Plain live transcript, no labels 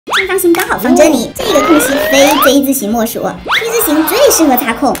正方形刚好放这里，这个空隙非 Z 字形莫属 ，T 字形最适合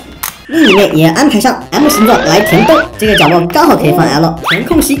擦空。 另一面也安排上 M 形状来填洞，这个角落刚好可以放 L， 填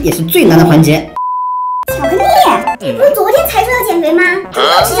空隙也是最难的环节。巧克力，你不是昨天才说要减肥吗？怎么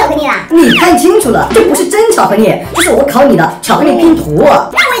又吃巧克力啦？你看清楚了，这不是真巧克力，这是我考你的巧克力拼图。那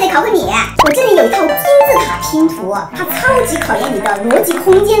我也得考考你，我这里有一套金字塔拼图，它超级考验你的逻辑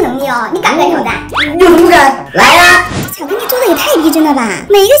空间能力哦，你敢不敢挑战？有什么不敢？来呀！ 巧克力做的也太逼真了吧！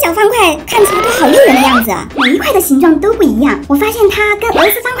每一个小方块看起来都好诱人的样子，每一块的形状都不一样。我发现它跟俄罗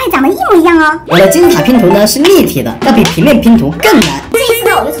斯方块长得一模一样哦。我的金字塔拼图呢是立体的，要比平面拼图更难。这一次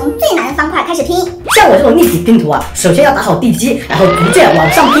呢，我就从最难的方块开始拼。像我这种立体拼图啊，首先要打好地基，然后逐渐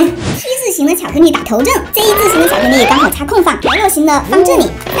往上拼。T 字形的巧克力打头阵 ，Z 字形的巧克力刚好擦空放 ，L 型的放这里，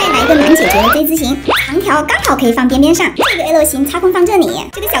再来一个难解决的 Z 字形，长条刚好可以放边边上，这个 L 型擦空放这里，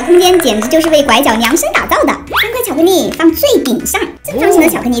这个小空间简直就是为拐角量身打造的。方块巧克力放最顶上，正方形的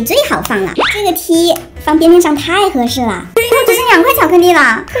巧克力最好放了，这个 T 放边边上太合适了。那只剩2块巧克力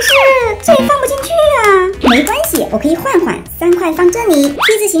了，可是这也放不进去啊。没关系，我可以换，3块放这里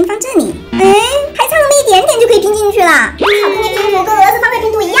 ，T 字形放这里，哎，还差那么一点点就可以拼进去了。巧克力拼图跟俄罗斯方块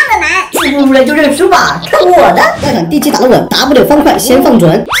拼图一样的难。不然就认输吧，看我的！要想地基打得稳 ，W 方块先放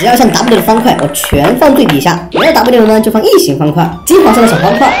准，只要像 W 的方块，我全放最底下；没有 W 呢，就放异形方块。金黄色的小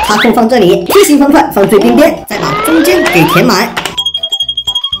方块擦空放这里 ，T 形方块放最边边，再把中间给填满。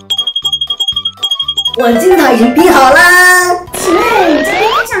我的金字塔已经拼好啦！请问你这边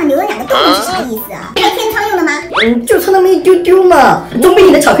边上留了2个洞是啥意思啊？是天窗用的吗？就差那么一丢丢嘛，总比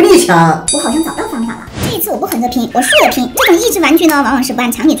你的巧克力强。我好像找到方法了。这一次我不横着拼，我竖着拼。这种益智玩具呢，往往是不按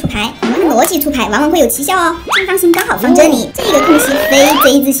常理出牌，我们按逻辑出牌，往往会有奇效哦。正方形刚好放这里，这个空隙非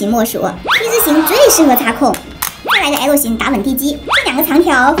Z 字形莫属 ，T 字形最适合擦空。再来个 L 型打稳地基，这2个长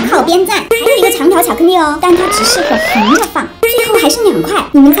条靠边站，还有一个长条巧克力哦，但它只适合横着放。最后还是2块，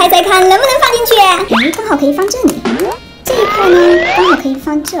你们猜猜看能不能放进去？刚好可以放这里。这一块呢，刚好可以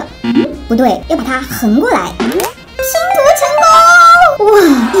放这。不对，要把它横过来。拼图成功！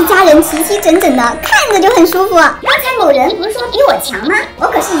哇，一家人齐齐整整的，看着就很舒服。刚才某人不是说比我强吗？我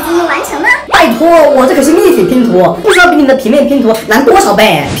可是已经完成了。拜托，我这可是立体拼图，不知道比你的平面拼图难多少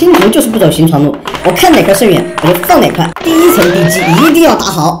倍。拼图就是不走寻常路，我看哪块顺眼我就放哪块。第一层地基一定要打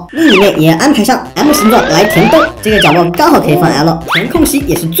好，另一面也安排上 M 形状来填洞，这个角落刚好可以放 L， 填空隙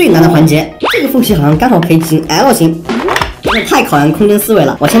也是最难的环节。这个缝隙好像刚好可以进 L 型。 真的太考验空间思维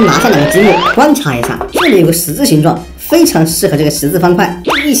了！我先拿下2个积木观察一下，这里有个十字形状，非常适合这个十字方块。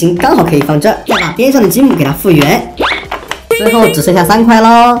异形刚好可以放这儿，再把边上的积木给它复原。最后只剩下3块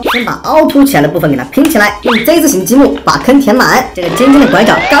喽，先把凹凸起来的部分给它拼起来，用 Z 字形积木把坑填满。这个尖尖的拐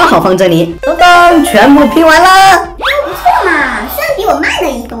角刚好放这里，噔噔，全部拼完了。不错嘛，虽然比我慢了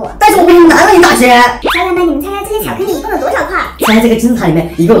1步，但是我比你难了一大些。小伙伴们，你们猜猜这些巧克力一共有多少块？猜这个金字塔里面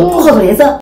一共有多少种颜色？